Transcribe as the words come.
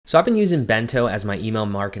So I've been using Bento as my email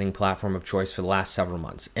marketing platform of choice for the last several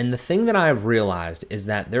months. And the thing that I've realized is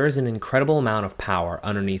that there is an incredible amount of power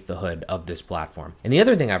underneath the hood of this platform. And the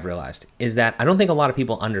other thing I've realized is that I don't think a lot of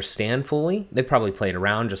people understand fully. They probably played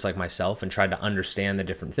around just like myself and tried to understand the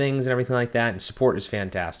different things and everything like that. And support is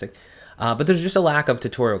fantastic. But there's just a lack of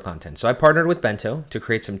tutorial content. So I partnered with Bento to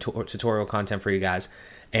create some tutorial content for you guys.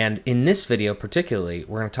 And in this video particularly,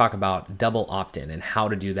 we're going to talk about double opt-in and how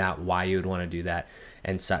to do that, why you would want to do that,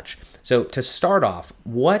 and such. So to start off,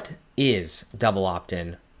 what is double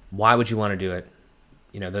opt-in? Why would you want to do it?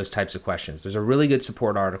 You know, those types of questions. There's a really good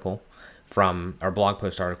support article from our blog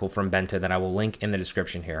post article from Bento that I will link in the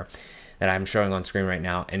description here that I'm showing on screen right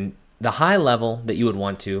now. And the high level that you would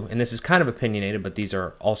want to, and this is kind of opinionated, but these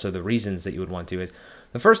are also the reasons that you would want to, is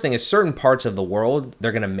the first thing is certain parts of the world,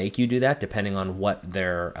 they're going to make you do that depending on what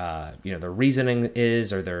their, their reasoning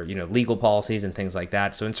is or their, legal policies and things like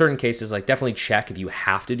that. So in certain cases, like definitely check if you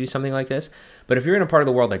have to do something like this. But if you're in a part of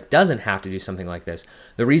the world that doesn't have to do something like this,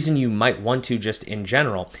 the reason you might want to just in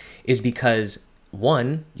general is because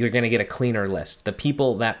one, you're going to get a cleaner list. The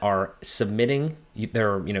people that are submitting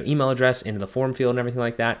their, email address into the form field and everything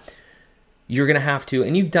like that, you're going to have to,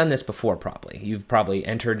 and you've done this before probably. You've probably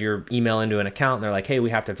entered your email into an account and they're like, hey, we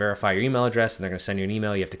have to verify your email address, and they're going to send you an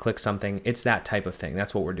email. You have to click something. It's that type of thing.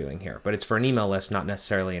 That's what we're doing here. But it's for an email list, not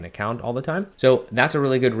necessarily an account all the time. So that's a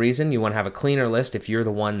really good reason. You want to have a cleaner list if you're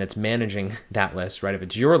the one that's managing that list, right? If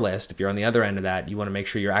it's your list, if you're on the other end of that, you want to make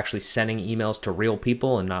sure you're actually sending emails to real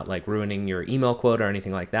people and not like ruining your email quota or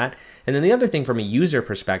anything like that. And then the other thing from a user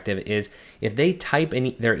perspective is if they type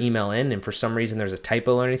their email in and for some reason there's a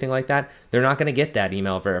typo or anything like that, they're not going to get that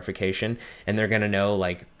email verification, and they're going to know,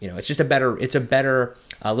 like, it's just a better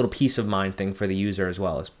little peace of mind thing for the user as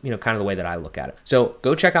well. It's, kind of the way that I look at it. So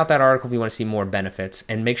go check out that article if you want to see more benefits,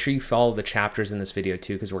 and make sure you follow the chapters in this video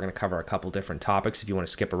too, because we're going to cover a couple different topics if you want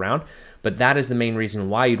to skip around. But that is the main reason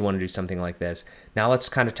why you'd want to do something like this. Now let's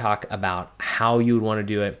kind of talk about how you would want to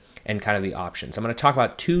do it and kind of the options. I'm going to talk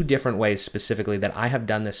about two different ways specifically that I have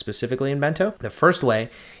done this specifically in Bento. The first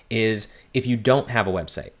way is if you don't have a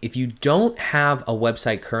website. If you don't have a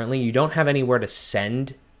website currently, you don't have anywhere to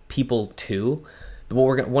send people to,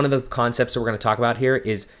 one of the concepts that we're going to talk about here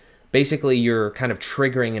is basically you're kind of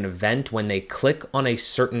triggering an event when they click on a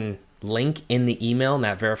certain link in the email, and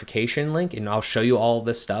that verification link, and I'll show you all of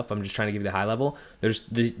this stuff. I'm just trying to give you the high level. There's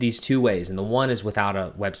these two ways, and the one is without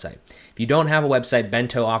a website. If you don't have a website,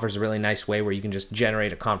 Bento offers a really nice way where you can just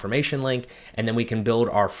generate a confirmation link, and then we can build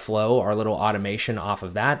our flow, our little automation off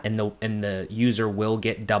of that, and the user will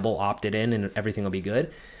get double opted in, and everything will be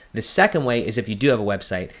good. The second way is if you do have a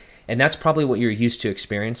website, and that's probably what you're used to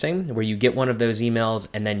experiencing, where you get one of those emails,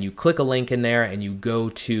 and then you click a link in there, and you go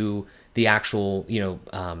to the actual,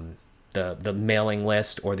 the mailing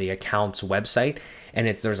list or the account's website, and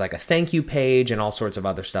there's like a thank you page and all sorts of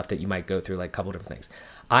other stuff that you might go through, like a couple different things.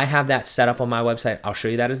 I have that set up on my website. I'll show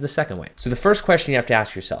you that as the second way. So the first question you have to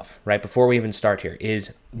ask yourself, right, before we even start here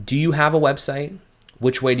is, do you have a website?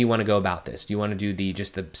 Which way do you want to go about this? Do you want to do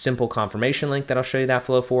just the simple confirmation link that I'll show you that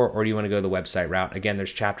flow for, or do you want to go the website route? Again,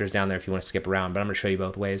 there's chapters down there if you want to skip around, but I'm going to show you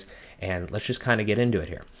both ways, and let's just kind of get into it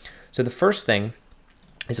here. So the first thing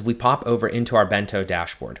is if we pop over into our Bento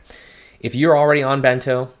dashboard. If you're already on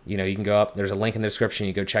Bento, you can go up, there's a link in the description,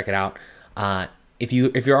 you go check it out. If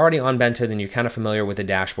you're already on Bento, then you're kind of familiar with the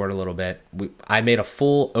dashboard a little bit. I made a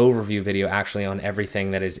full overview video actually on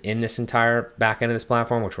everything that is in this entire back end of this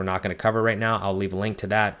platform, which we're not going to cover right now. I'll leave a link to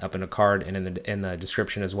that up in a card and in the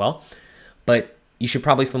description as well. But you should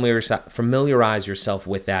probably familiarize yourself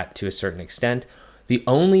with that to a certain extent. The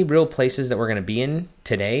only real places that we're going to be in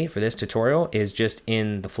today for this tutorial is just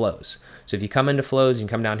in the flows. So if you come into flows, you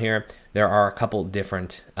can come down here. There are a couple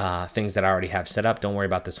different things that I already have set up. Don't worry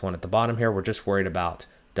about this one at the bottom here. We're just worried about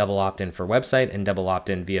double opt-in for website and double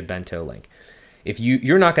opt-in via Bento link. If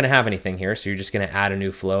you're not going to have anything here, so you're just going to add a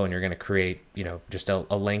new flow and you're going to create, just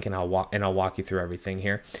a link, and I'll walk you through everything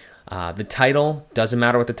here. The title doesn't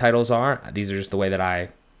matter what the titles are. These are just the way that I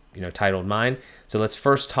titled mine. So let's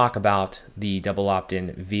first talk about the double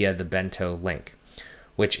opt-in via the Bento link,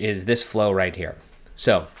 which is this flow right here.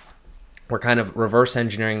 So we're kind of reverse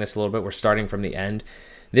engineering this a little bit. We're starting from the end.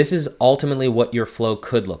 This is ultimately what your flow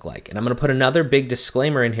could look like. And I'm going to put another big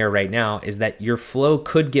disclaimer in here right now, is that your flow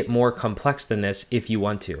could get more complex than this if you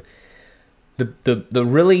want to. The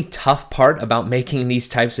really tough part about making these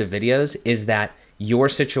types of videos is that your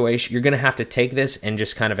situation, you're going to have to take this and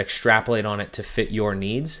just kind of extrapolate on it to fit your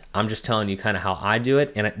needs. I'm just telling you kind of how I do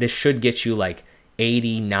it. And this should get you like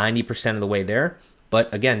 80, 90% of the way there.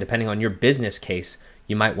 But again, depending on your business case,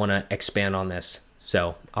 you might want to expand on this.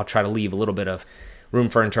 So I'll try to leave a little bit of room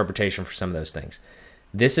for interpretation for some of those things.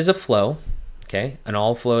 This is a flow, okay? And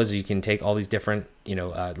all flows, you can take all these different,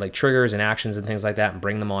 like triggers and actions and things like that and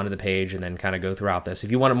bring them onto the page and then kind of go throughout this.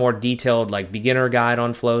 If you want a more detailed like beginner guide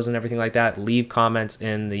on flows and everything like that, leave comments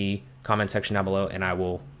in the comment section down below and I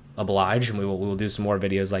will oblige, and we will do some more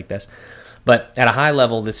videos like this. But at a high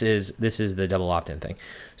level, this is the double opt-in thing.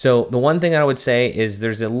 So the one thing I would say is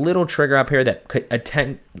there's a little trigger up here that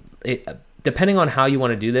could depending on how you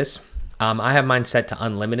want to do this. I have mine set to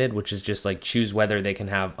unlimited, which is just like choose whether they can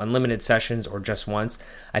have unlimited sessions or just once.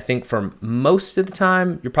 I think for most of the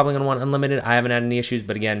time, you're probably going to want unlimited. I haven't had any issues,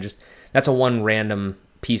 but again, just that's a one random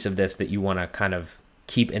piece of this that you want to kind of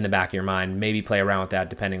keep in the back of your mind. Maybe play around with that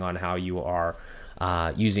depending on how you are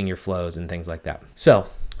using your flows and things like that. So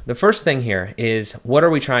the first thing here is, what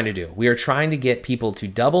are we trying to do? We are trying to get people to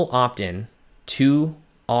double opt-in to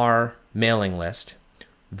our mailing list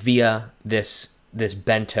via this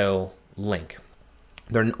Bento link.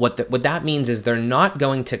 What that means is they're not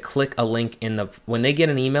going to click a link when they get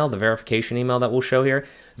an email, the verification email that we'll show here,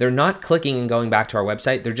 they're not clicking and going back to our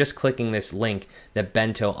website. They're just clicking this link that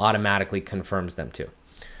Bento automatically confirms them to.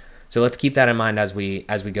 So let's keep that in mind as we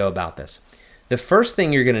go about this. The first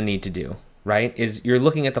thing you're going to need to do, right, is you're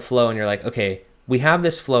looking at the flow and you're like, okay, we have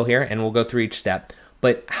this flow here and we'll go through each step,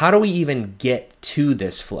 but how do we even get to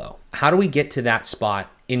this flow? How do we get to that spot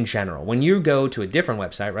in general? When you go to a different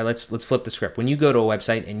website, right, let's flip the script. When you go to a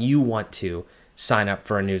website and you want to sign up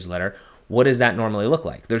for a newsletter, what does that normally look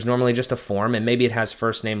like? There's normally just a form, and maybe it has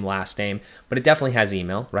first name, last name, but it definitely has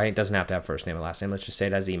email, right? It doesn't have to have first name and last name. Let's just say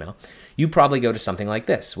it has email. You probably go to something like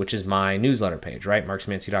this, which is my newsletter page, right?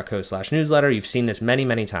 markszymanski.co/newsletter. You've seen this many,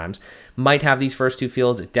 many times. Might have these first two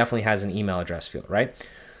fields. It definitely has an email address field, right?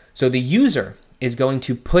 So the user is going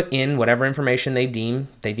to put in whatever information they deem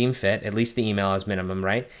fit, at least the email as minimum,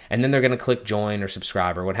 right? And then they're going to click join or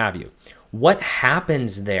subscribe or what have you. What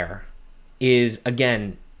happens there is,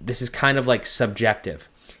 again, this is kind of like subjective.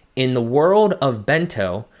 In the world of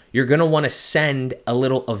Bento, you're going to want to send a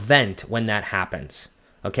little event when that happens,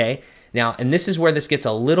 okay? Now, and this is where this gets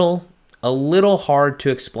a little hard to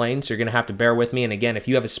explain, so you're going to have to bear with me. And again, if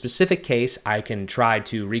you have a specific case, I can try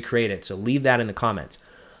to recreate it, so leave that in the comments.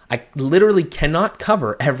 I literally cannot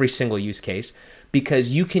cover every single use case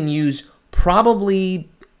because you can use probably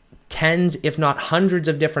tens, if not hundreds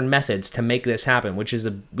of different methods to make this happen, which is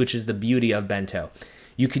the beauty of Bento.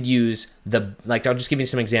 You could use I'll just give you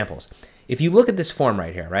some examples. If you look at this form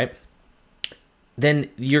right here, right? Then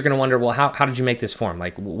you're going to wonder, well, how did you make this form?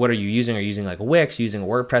 Like, what are you using? Are you using like a Wix, using a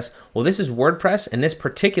WordPress? Well, this is WordPress, and this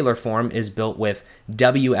particular form is built with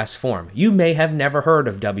WS Form. You may have never heard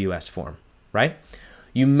of WS Form, right?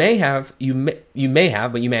 You may have, but you may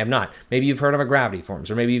have not. Maybe you've heard of a Gravity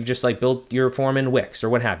Forms, or maybe you've just like built your form in Wix or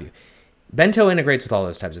what have you. Bento integrates with all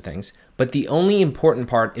those types of things, but the only important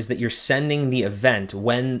part is that you're sending the event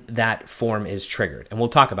when that form is triggered, and we'll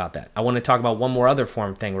talk about that. I want to talk about one more other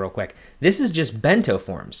form thing real quick. This is just Bento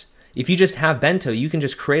forms. If you just have Bento, you can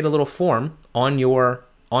just create a little form on your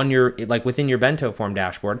like within your Bento form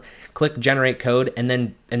dashboard, click generate code, and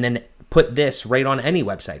then put this right on any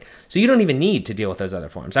website. So you don't even need to deal with those other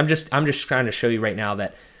forms. I'm just trying to show you right now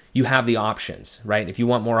that you have the options, right? If you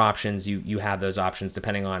want more options, you have those options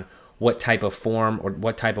depending on what type of form or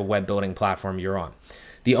what type of web building platform you're on.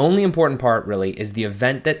 The only important part really is the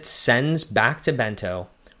event that sends back to Bento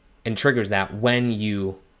and triggers that when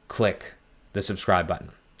you click the subscribe button,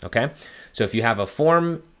 okay? So if you have a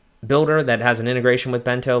form builder that has an integration with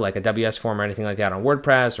Bento, like a WS form or anything like that on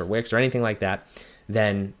WordPress or Wix or anything like that,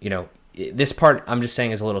 then, this part I'm just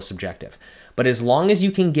saying is a little subjective. But as long as you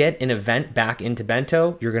can get an event back into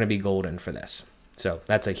Bento, you're going to be golden for this. So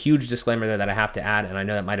that's a huge disclaimer there that I have to add, and I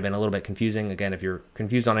know that might have been a little bit confusing. Again, if you're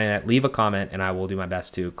confused on any of that, leave a comment, and I will do my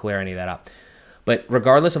best to clear any of that up. But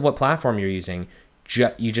regardless of what platform you're using,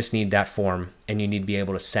 you just need that form, and you need to be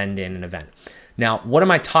able to send in an event. Now, what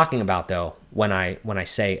am I talking about, though, when I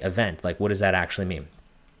say event? Like, what does that actually mean?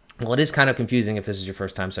 Well, it is kind of confusing if this is your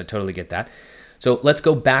first time, so I totally get that. So let's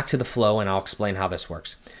go back to the flow, and I'll explain how this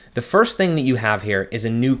works. The first thing that you have here is a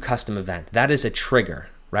new custom event. That is a trigger,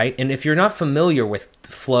 right? And if you're not familiar with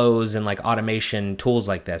flows and like automation tools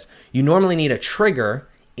like this, you normally need a trigger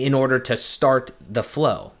in order to start the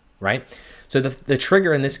flow, right? So the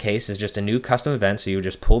trigger in this case is just a new custom event. So you would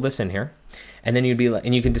just pull this in here, and then you'd be like,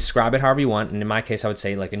 and you can describe it however you want. And in my case, I would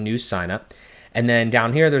say like a new sign up. And then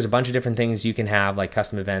down here, there's a bunch of different things you can have, like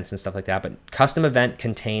custom events and stuff like that. But custom event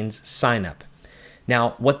contains sign up.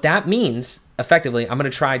 Now, what that means effectively, I'm going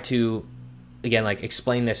to try to, again, like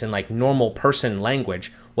explain this in like normal person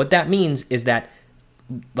language. What that means is that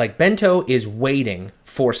like Bento is waiting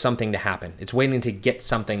for something to happen. It's waiting to get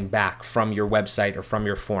something back from your website or from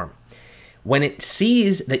your form. When it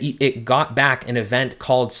sees that it got back an event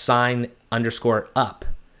called sign_up,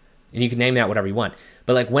 and you can name that whatever you want,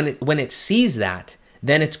 but like when it sees that,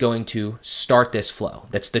 then it's going to start this flow.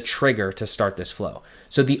 That's the trigger to start this flow.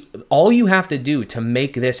 So all you have to do to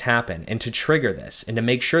make this happen and to trigger this and to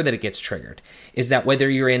make sure that it gets triggered is that whether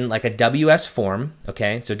you're in like a WS form,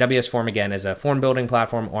 okay? So WS form, again, is a form building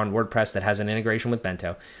platform on WordPress that has an integration with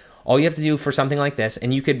Bento. All you have to do for something like this,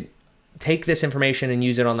 and you could take this information and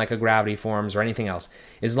use it on like a Gravity Forms or anything else,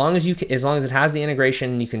 as long as it has the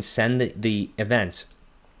integration and you can send the events.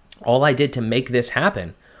 All I did to make this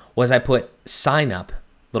happen was I put sign up,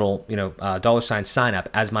 little, $ sign up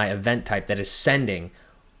as my event type that is sending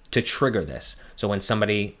to trigger this. So when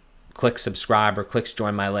somebody clicks subscribe or clicks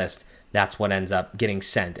join my list, that's what ends up getting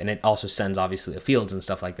sent. And it also sends obviously the fields and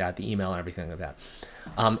stuff like that, the email and everything like that.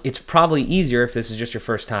 It's probably easier if this is just your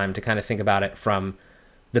first time to kind of think about it from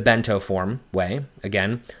the Bento form way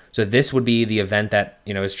again. So this would be the event that,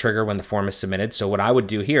 is triggered when the form is submitted. So what I would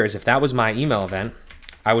do here is if that was my email event,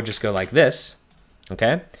 I would just go like this.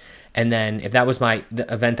 Okay. And then if that was the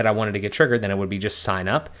event that I wanted to get triggered, then it would be just sign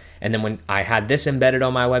up. And then when I had this embedded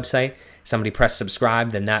on my website, somebody pressed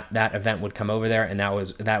subscribe, then that event would come over there, and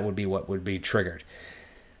that would be what would be triggered.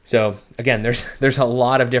 So again, there's a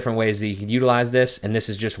lot of different ways that you could utilize this, and this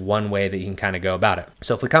is just one way that you can kind of go about it.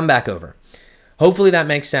 So if we come back over, hopefully that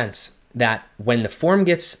makes sense, that when the form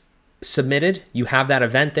gets submitted, you have that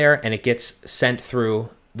event there and it gets sent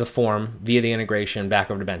through the form via the integration back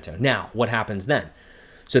over to Bento. Now, what happens then?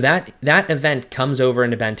 So that event comes over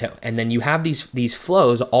into Bento, and then you have these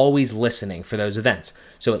flows always listening for those events.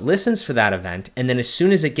 So it listens for that event, and then as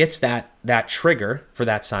soon as it gets that trigger for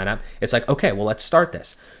that sign up, it's like, okay, well, let's start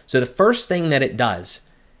this. So the first thing that it does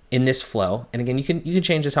in this flow, and again, you can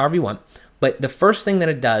change this however you want, but the first thing that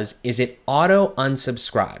it does is it auto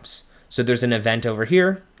unsubscribes. So there's an event over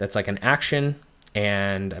here that's like an action,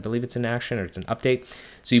 and I believe it's an action or it's an update.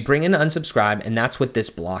 So you bring in unsubscribe, and that's what this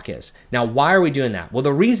block is. Now, why are we doing that? Well,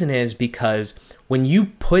 the reason is because when you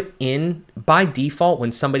put in, by default,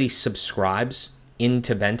 when somebody subscribes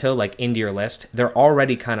into Bento, like into your list, they're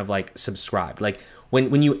already kind of like subscribed. Like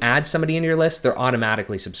when you add somebody into your list, they're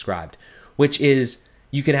automatically subscribed, which is,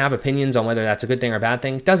 you can have opinions on whether that's a good thing or a bad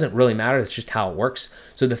thing. It doesn't really matter. It's just how it works.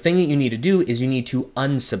 So the thing that you need to do is you need to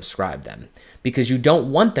unsubscribe them, because you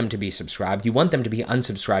don't want them to be subscribed. You want them to be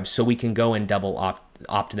unsubscribed so we can go and double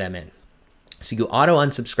opt them in. So you auto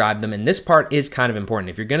unsubscribe them. And this part is kind of important.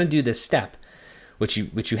 If you're going to do this step, which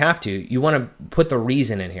you have to, you want to put the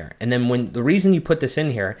reason in here. And then when the reason you put this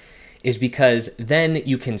in here is because then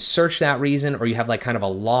you can search that reason, or you have like kind of a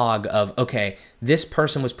log of, okay, this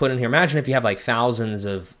person was put in here. Imagine if you have like thousands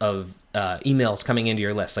of emails coming into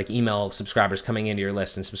your list, like email subscribers coming into your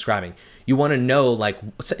list and subscribing. You want to know, like,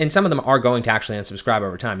 and some of them are going to actually unsubscribe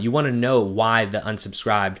over time. You want to know why the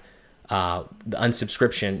unsubscribed, the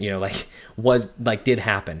unsubscription, did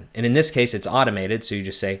happen. And in this case, it's automated. So you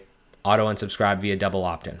just say auto unsubscribe via double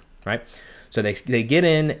opt-in, right? So they get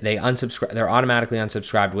in, they unsubscribe, they're automatically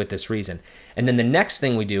unsubscribed with this reason. And then the next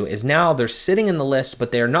thing we do is now they're sitting in the list,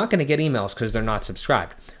 but they're not going to get emails because they're not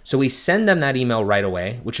subscribed. So we send them that email right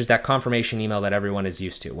away, which is that confirmation email that everyone is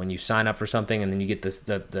used to. When you sign up for something and then you get this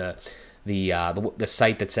the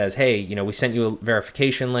site that says, hey, we sent you a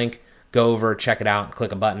verification link, go over, check it out,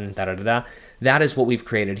 click a button, da-da-da-da. That is what we've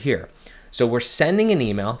created here. So we're sending an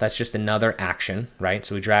email. That's just another action, right?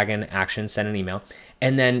 So we drag in action, send an email.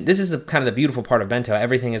 And then this is kind of the beautiful part of Bento.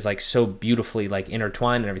 Everything is like so beautifully like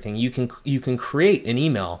intertwined and everything. You can create an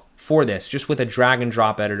email for this just with a drag and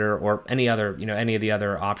drop editor or any other, any of the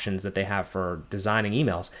other options that they have for designing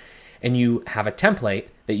emails. And you have a template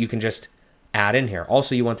that you can just add in here.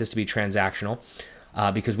 Also, you want this to be transactional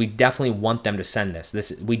because we definitely want them to send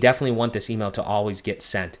this. We definitely want this email to always get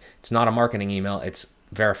sent. It's not a marketing email. It's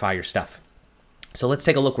verify your stuff. So let's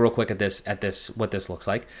take a look real quick at what this looks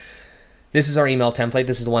like. This is our email template.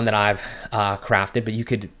 This is the one that I've crafted, but you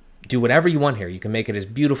could do whatever you want here. You can make it as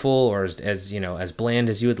beautiful or as bland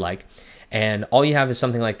as you would like. And all you have is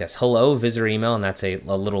something like this: hello, visitor email, and that's a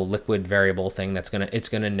little liquid variable thing that's it's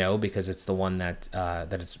gonna know because it's the one that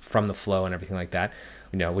it's from the flow and everything like that.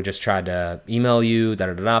 We just tried to email you,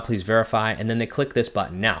 please verify, and then they click this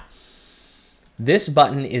button. Now, this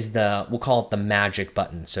button is we'll call it the magic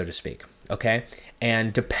button, so to speak. Okay,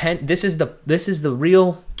 and this is the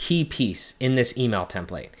real key piece in this email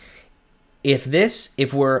template.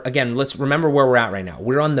 If we're, again, let's remember where we're at right now.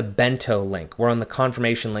 We're on the Bento link. We're on the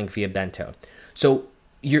confirmation link via Bento. So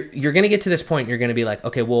you're going to get to this point. You're going to be like,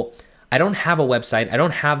 okay, well, I don't have a website. I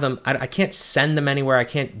don't have them. I can't send them anywhere. I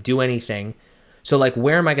can't do anything. So like,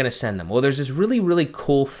 where am I going to send them? Well, there's this really, really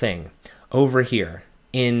cool thing over here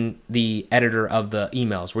in the editor of the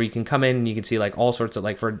emails, where you can come in and you can see like all sorts of,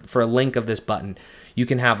 like for a link of this button, you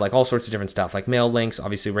can have like all sorts of different stuff, like mail links,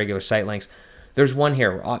 obviously regular site links. There's one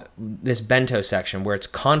here, this Bento section, where it's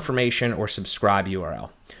confirmation or subscribe URL.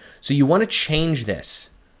 So you want to change this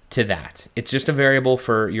to that. It's just a variable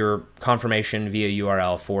for your confirmation via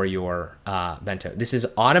URL for your Bento. This is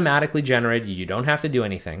automatically generated. You don't have to do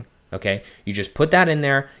anything. Okay, you just put that in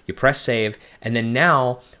there, you press save, and then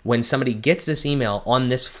now when somebody gets this email on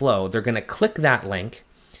this flow, they're going to click that link,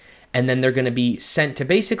 and then they're going to be sent to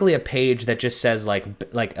basically a page that just says like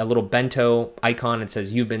a little Bento icon and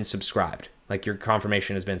says you've been subscribed, like your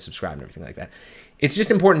confirmation has been subscribed and everything like that. It's just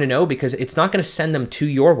important to know because it's not going to send them to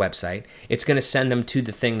your website. It's going to send them to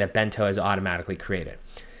the thing that Bento has automatically created.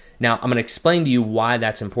 Now, I'm going to explain to you why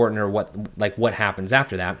that's important, or what happens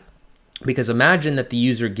after that. Because imagine that the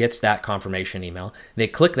user gets that confirmation email, they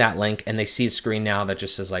click that link, and they see a screen now that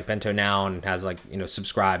just says like Bento now and has like, you know,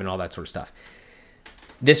 subscribe and all that sort of stuff.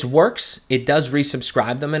 This works. It does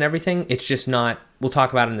resubscribe them and everything. It's just not, we'll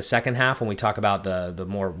talk about it in the second half when we talk about the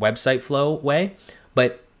more website flow way,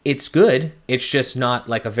 but it's good. It's just not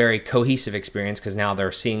like a very cohesive experience because now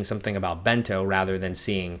they're seeing something about Bento rather than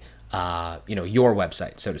seeing you know, your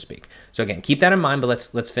website, so to speak. So again, keep that in mind, but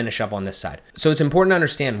let's finish up on this side. So it's important to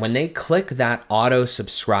understand when they click that auto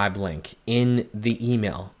subscribe link in the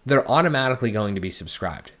email, they're automatically going to be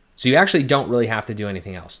subscribed. So you actually don't really have to do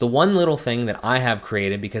anything else. The one little thing that I have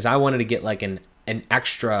created, because I wanted to get like an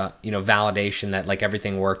extra, you know, validation that like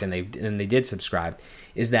everything worked and they did subscribe,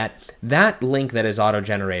 is that link that is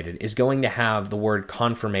auto-generated is going to have the word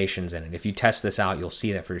confirmations in it. If you test this out, you'll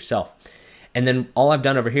see that for yourself. And then all I've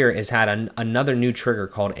done over here is had another new trigger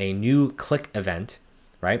called a new click event,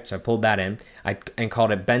 right? So I pulled that in and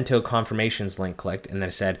called it Bento confirmations link clicked. And then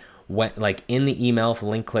I said, like in the email, if the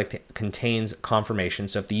link clicked contains confirmation.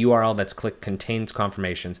 So if the URL that's clicked contains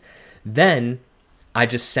confirmations, then I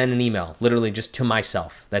just send an email, literally just to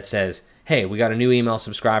myself, that says, hey, we got a new email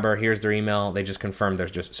subscriber. Here's their email. They just confirmed their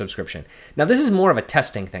subscription. Now, this is more of a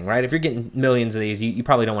testing thing, right? If you're getting millions of these, you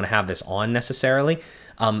probably don't want to have this on necessarily,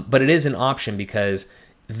 but it is an option because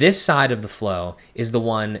this side of the flow is the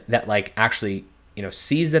one that like actually, you know,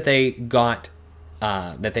 sees that they got,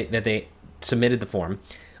 that they submitted the form,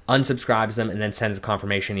 unsubscribes them, and then sends a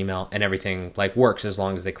confirmation email, and everything like works as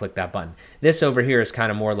long as they click that button. This over here is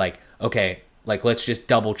kind of more like, okay, like let's just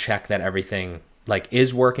double check that everything like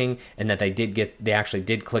is working and that they actually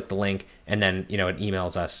did click the link, and then, you know, it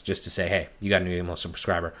emails us just to say, hey, you got a new email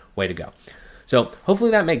subscriber, way to go. So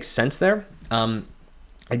hopefully that makes sense there.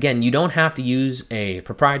 Again, you don't have to use a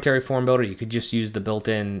proprietary form builder. You could just use the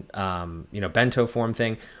built-in, you know, Bento form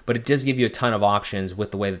thing, but it does give you a ton of options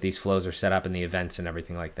with the way that these flows are set up and the events and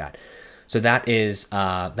everything like that. So that is,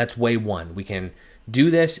 that's way one. We can do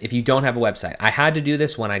this if you don't have a website. I had to do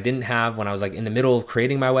this when I was like in the middle of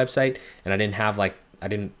creating my website and I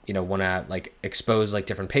didn't, you know, want to like expose like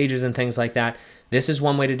different pages and things like that. This is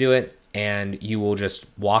one way to do it, and you will just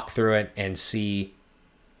walk through it and see,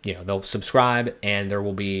 you know, they'll subscribe and there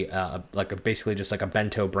will be basically just like a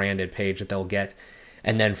Bento branded page that they'll get.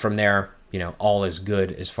 And then from there, you know, all is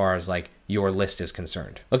good as far as like your list is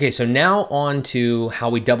concerned. Okay, so now on to how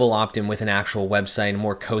we double opt in with an actual website, a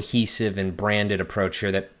more cohesive and branded approach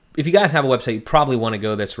here that if you guys have a website, you probably want to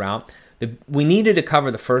go this route. We needed to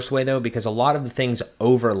cover the first way though, because a lot of the things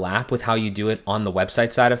overlap with how you do it on the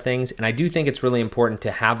website side of things. And I do think it's really important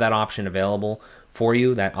to have that option available for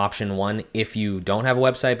you, that option one, if you don't have a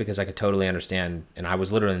website, because I could totally understand. And I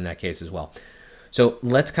was literally in that case as well. So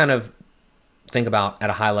let's kind of think about at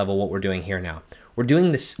a high level what we're doing here now. We're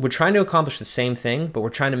doing this, we're trying to accomplish the same thing, but we're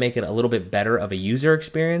trying to make it a little bit better of a user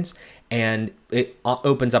experience. And it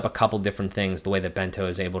opens up a couple different things, the way that Bento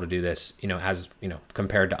is able to do this, you know, as, you know,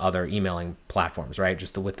 compared to other emailing platforms, right?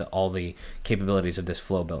 Just with all the capabilities of this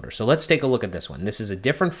flow builder. So let's take a look at this one. This is a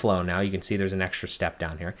different flow now. You can see there's an extra step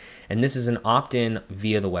down here. And this is an opt-in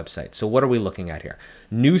via the website. So what are we looking at here?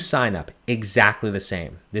 New sign up, exactly the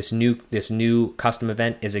same. This new custom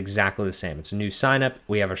event is exactly the same. It's a new sign up.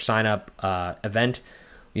 We have our sign up event,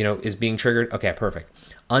 you know, is being triggered. Okay, perfect.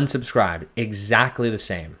 Unsubscribed, exactly the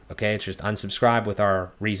same. Okay, it's just unsubscribe with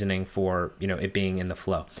our reasoning for, you know, it being in the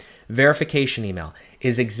flow. Verification email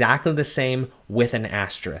is exactly the same with an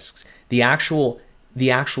asterisk. The actual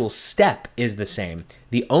step is the same.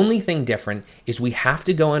 The only thing different is we have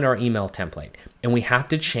to go in our email template and we have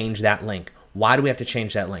to change that link. Why do we have to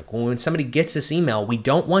change that link? Well, when somebody gets this email, we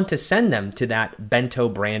don't want to send them to that Bento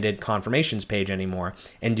branded confirmations page anymore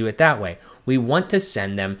and do it that way. We want to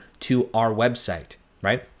send them to our website,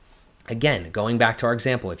 right? Again, going back to our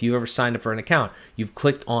example, if you've ever signed up for an account, you've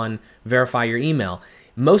clicked on verify your email,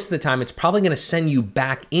 most of the time it's probably going to send you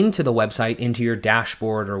back into the website, into your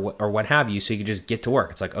dashboard or what have you, so you can just get to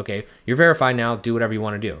work. It's like, okay, you're verified now, do whatever you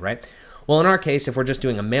want to do, right? Well, in our case, if we're just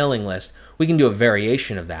doing a mailing list, we can do a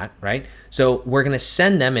variation of that, right? So we're going to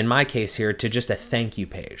send them, in my case here, to just a thank you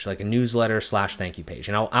page, like a newsletter / thank you page.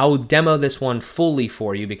 And I'll demo this one fully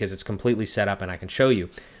for you because it's completely set up and I can show you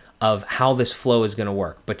of how this flow is going to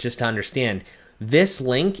work. But just to understand, this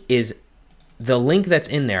link is the link that's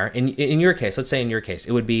in there. In your case, let's say in your case,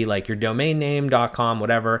 it would be like your domain name.com,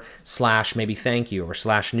 whatever, / maybe thank you or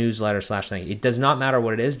 / newsletter / thank you. It does not matter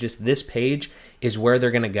what it is. Just this page is where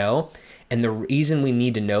they're going to go. And the reason we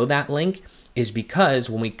need to know that link is because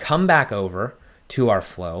when we come back over to our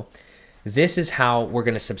flow, this is how we're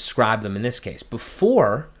going to subscribe them in this case.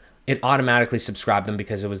 Before, it automatically subscribed them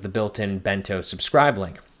because it was the built-in Bento subscribe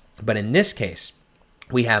link. But in this case,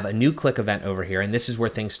 we have a new click event over here, and this is where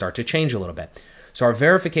things start to change a little bit. So our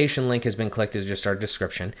verification link has been clicked as just our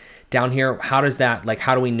description. Down here, how does that, like,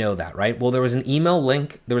 how do we know that, right? Well, there was an email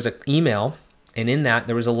link, there was an email, and in that,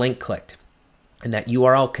 there was a link clicked. And that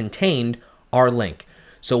URL contained our link.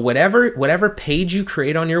 So whatever page you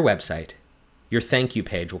create on your website, your thank you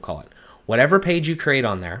page, we'll call it, whatever page you create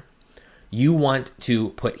on there, you want to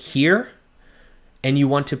put here, and you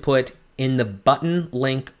want to put in the button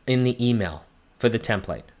link in the email for the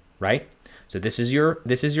template, right? So this is your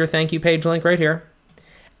thank you page link right here,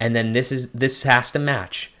 and then this has to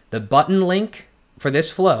match the button link for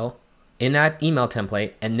this flow in that email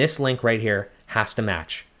template, and this link right here has to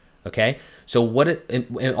match. Okay, so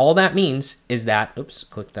and all that means is that, oops,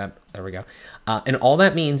 click that, there we go. And all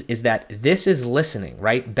that means is that this is listening,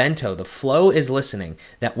 right? Bento, the flow is listening,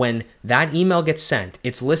 that when that email gets sent,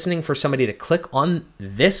 it's listening for somebody to click on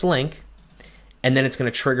this link, and then it's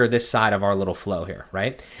going to trigger this side of our little flow here,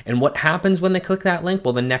 right? And what happens when they click that link?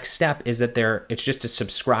 Well, the next step is that it's just a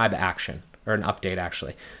subscribe action, or an update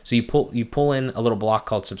actually. So you pull in a little block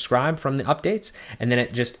called subscribe from the updates, and then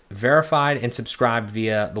it just verified and subscribed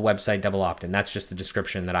via the website double opt-in. That's just the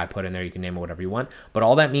description that I put in there. You can name it whatever you want. But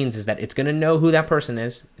all that means is that it's going to know who that person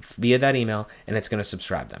is via that email, and it's going to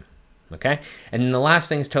subscribe them. Okay, and then the last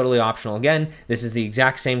thing is totally optional. Again, this is the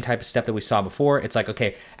exact same type of step that we saw before. It's like,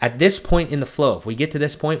 okay, at this point in the flow, if we get to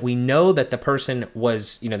this point, we know that the person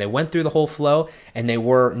was, they went through the whole flow and they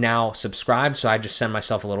were now subscribed. So I just send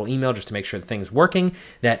myself a little email just to make sure the thing's working,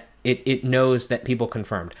 that it knows that people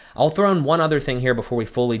confirmed. I'll throw in one other thing here before we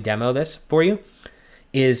fully demo this for you,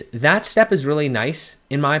 is that step is really nice,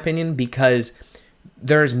 in my opinion, because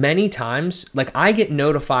there's many times, like I get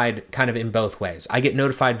notified kind of in both ways. I get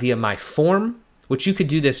notified via my form, which you could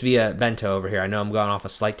do this via Bento over here. I know I'm going off a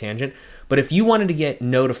slight tangent, but if you wanted to get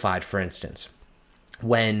notified, for instance,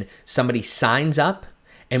 when somebody signs up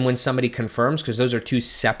and when somebody confirms, because those are two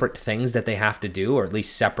separate things that they have to do, or at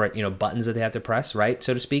least separate, buttons that they have to press, right,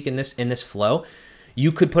 so to speak, in this flow,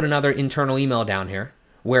 you could put another internal email down here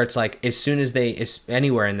where it's like, as soon as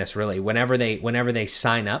anywhere in this really, whenever they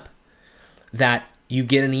sign up, that you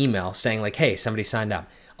get an email saying like, hey, somebody signed up.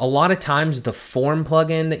 A lot of times the form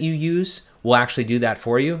plugin that you use will actually do that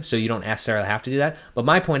for you, so you don't necessarily have to do that. But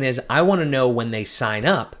my point is, I want to know when they sign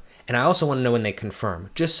up, and I also want to know when they confirm,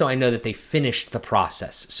 just so I know that they finished the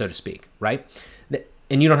process, so to speak, right?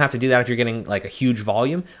 And you don't have to do that if you're getting like a huge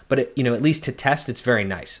volume, but at least to test, it's very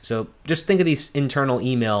nice. So just think of these internal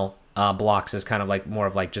email blocks as kind of like more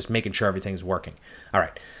of like just making sure everything's working. All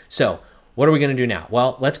right, so what are we going to do now?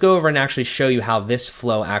 Well, let's go over and actually show you how this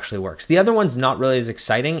flow actually works. The other one's not really as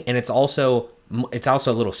exciting, and it's also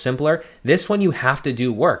a little simpler. This one you have to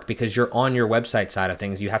do work because you're on your website side of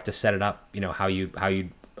things. You have to set it up, how you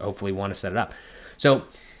hopefully want to set it up. So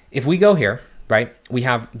if we go here, right, we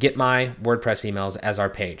have get my WordPress emails as our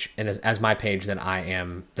page, and as my page that I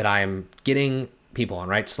am getting people on,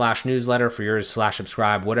 right? /newsletter for yours,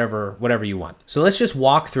 /subscribe, whatever you want. So let's just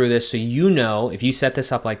walk through this so if you set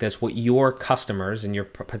this up like this, what your customers and your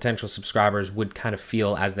potential subscribers would kind of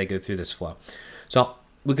feel as they go through this flow. So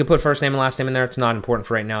we could put first name and last name in there. It's not important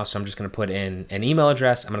for right now, so I'm just going to put in an email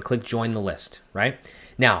address. I'm going to click join the list, right?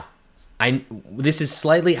 Now, this is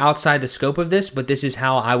slightly outside the scope of this, but this is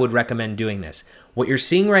how I would recommend doing this. What you're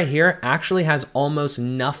seeing right here actually has almost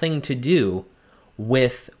nothing to do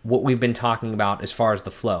with what we've been talking about as far as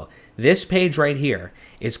the flow. This page right here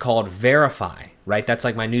is called verify, right? That's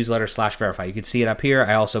like my newsletter /verify. You can see it up here.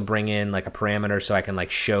 I also bring in like a parameter so I can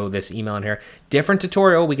like show this email in here. Different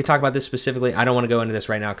tutorial. We could talk about this specifically. I don't want to go into this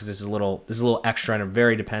right now because this is a little extra, and it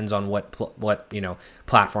very depends on what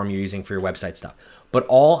platform you're using for your website stuff. But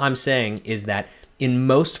all I'm saying is that in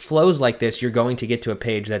most flows like this, you're going to get to a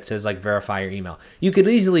page that says like verify your email. You could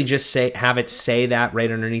easily just have it say that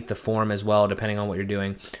right underneath the form as well, depending on what you're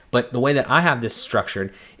doing. But the way that I have this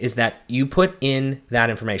structured is that you put in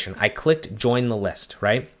that information. I clicked join the list,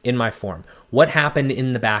 right, in my form. What happened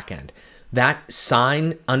in the back end? That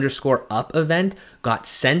sign_up event got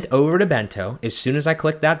sent over to Bento as soon as I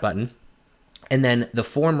clicked that button. And then the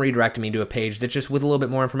form redirected me to a page that just with a little bit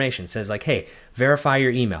more information says like, hey, verify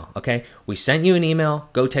your email, okay? We sent you an email,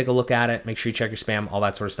 go take a look at it, make sure you check your spam, all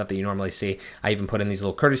that sort of stuff that you normally see. I even put in these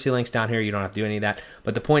little courtesy links down here. You don't have to do any of that.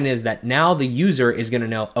 But the point is that now the user is gonna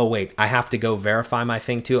know, oh wait, I have to go verify my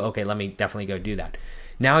thing too. Okay, let me definitely go do that.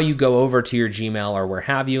 Now you go over to your Gmail or where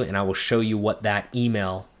have you, and I will show you what that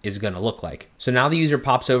email is going to look like. So now the user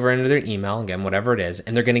pops over into their email, again, whatever it is,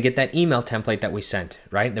 and they're going to get that email template that we sent,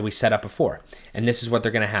 right? That we set up before. And this is what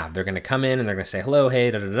they're going to have. They're going to come in and they're going to say, hello,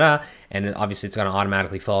 hey, da, da, da, da. And obviously it's going to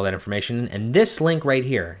automatically fill all that information. And this link right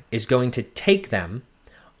here is going to take them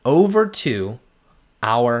over to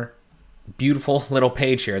our beautiful little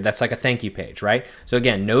page here that's like a thank you page, right? So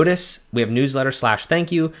again, notice we have newsletter/thank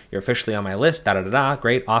you. You're officially on my list, da da da da.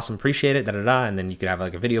 Great, awesome, appreciate it, da da da. And then you could have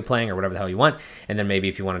like a video playing or whatever the hell you want. And then maybe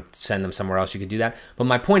if you want to send them somewhere else, you could do that. But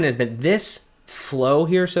my point is that this flow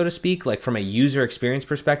here, so to speak, like from a user experience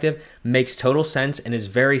perspective, makes total sense and is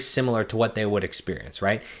very similar to what they would experience,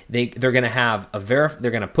 right? They're going to have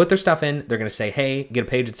they're going to put their stuff in. They're going to say, hey, get a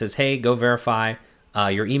page that says, hey, go verify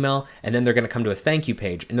your email, and then they're going to come to a thank you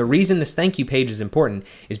page. And the reason this thank you page is important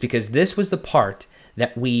is because this was the part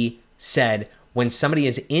that we said when somebody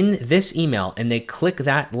is in this email and they click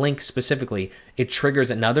that link specifically, it triggers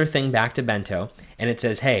another thing back to Bento, and it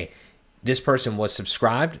says, hey, this person was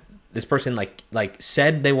subscribed. This person like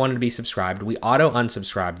said they wanted to be subscribed. We auto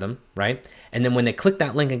unsubscribed them, right? And then when they click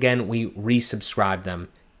that link again, we resubscribe them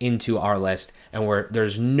into our list, and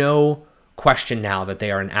there's no question now that they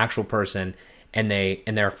are an actual person and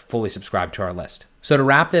they're fully subscribed to our list. So to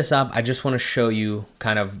wrap this up, I just want to show you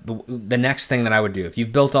kind of the next thing that I would do. If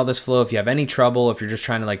you've built all this flow, if you have any trouble, if you're just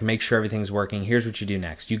trying to like make sure everything's working, here's what you do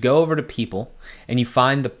next. You go over to people and you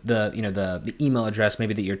find the email address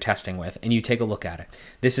maybe that you're testing with, and you take a look at it.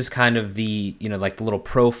 This is kind of the, like the little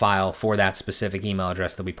profile for that specific email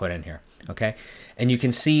address that we put in here. Okay. And you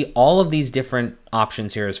can see all of these different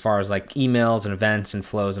options here as far as like emails and events and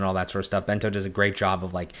flows and all that sort of stuff. Bento does a great job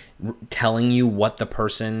of like telling you what the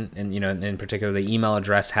person and, in particular the email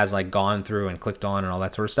address has like gone through and clicked on and all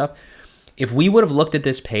that sort of stuff. If we would have looked at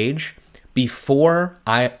this page before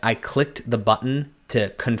I clicked the button to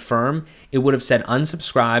confirm, it would have said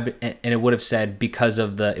unsubscribed, and it would have said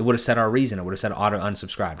it would have said our reason. It would have said auto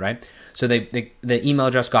unsubscribed, right? So the email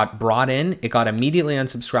address got brought in, it got immediately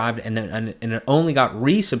unsubscribed, and it only got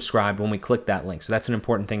resubscribed when we clicked that link. So that's an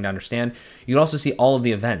important thing to understand. You can also see all of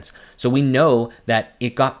the events. So we know that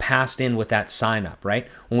it got passed in with that sign up, right?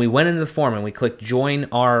 When we went into the form and we clicked join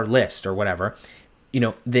our list or whatever,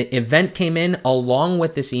 the event came in along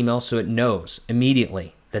with this email, so it knows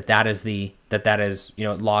immediately that is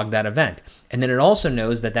logged that event. And then it also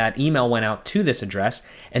knows that email went out to this address,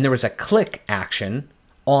 and there was a click action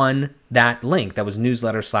on that link that was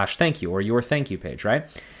newsletter/thank you or your thank you page, right?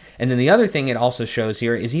 And then the other thing it also shows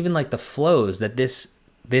here is even like the flows that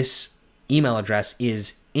this email address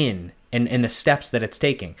is in and the steps that it's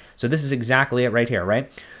taking. So this is exactly it right here,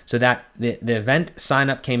 right? So that the event sign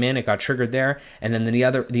up came in, it got triggered there, and then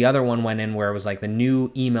the other one went in where it was like the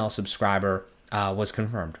new email subscriber was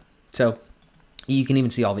confirmed. So you can even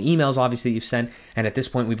see all the emails obviously you've sent, and at this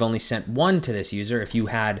point we've only sent one to this user. If you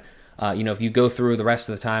had if you go through the rest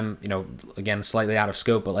of the time, again, slightly out of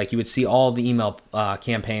scope, but like you would see all the email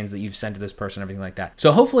campaigns that you've sent to this person, everything like that.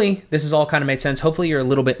 So hopefully this has all kind of made sense. Hopefully you're a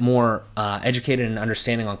little bit more educated and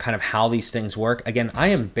understanding on kind of how these things work. Again, I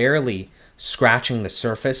am barely scratching the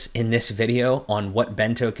surface in this video on what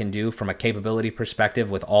Bento can do from a capability perspective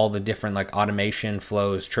with all the different like automation,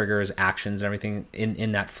 flows, triggers, actions, and everything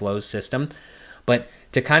in that flows system. But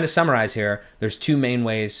to kind of summarize here, there's two main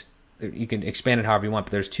ways. You can expand it however you want,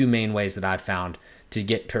 but there's two main ways that I've found to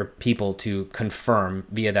get people to confirm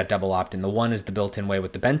via that double opt-in. The one is the built-in way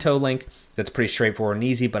with the Bento link. That's pretty straightforward and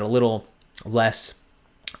easy, but a little less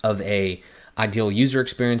of a ideal user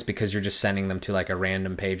experience because you're just sending them to like a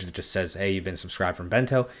random page that just says, hey, you've been subscribed from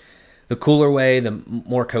Bento. The cooler way, the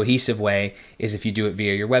more cohesive way, is if you do it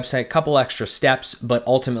via your website. Couple extra steps, but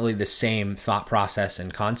ultimately the same thought process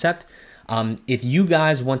and concept. If you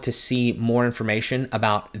guys want to see more information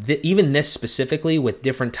about even this specifically with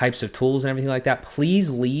different types of tools and everything like that, please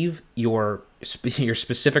leave your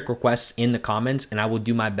specific requests in the comments, and I will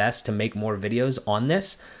do my best to make more videos on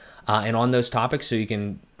this and on those topics so you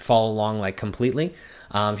can follow along like completely.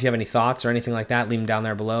 If you have any thoughts or anything like that, leave them down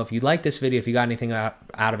there below. If you like this video, if you got anything out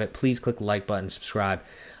of it, please click the like button, subscribe.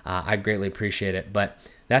 I'd greatly appreciate it. But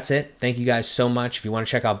that's it. Thank you guys so much. If you want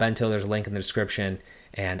to check out Bento, there's a link in the description.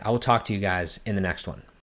 And I will talk to you guys in the next one.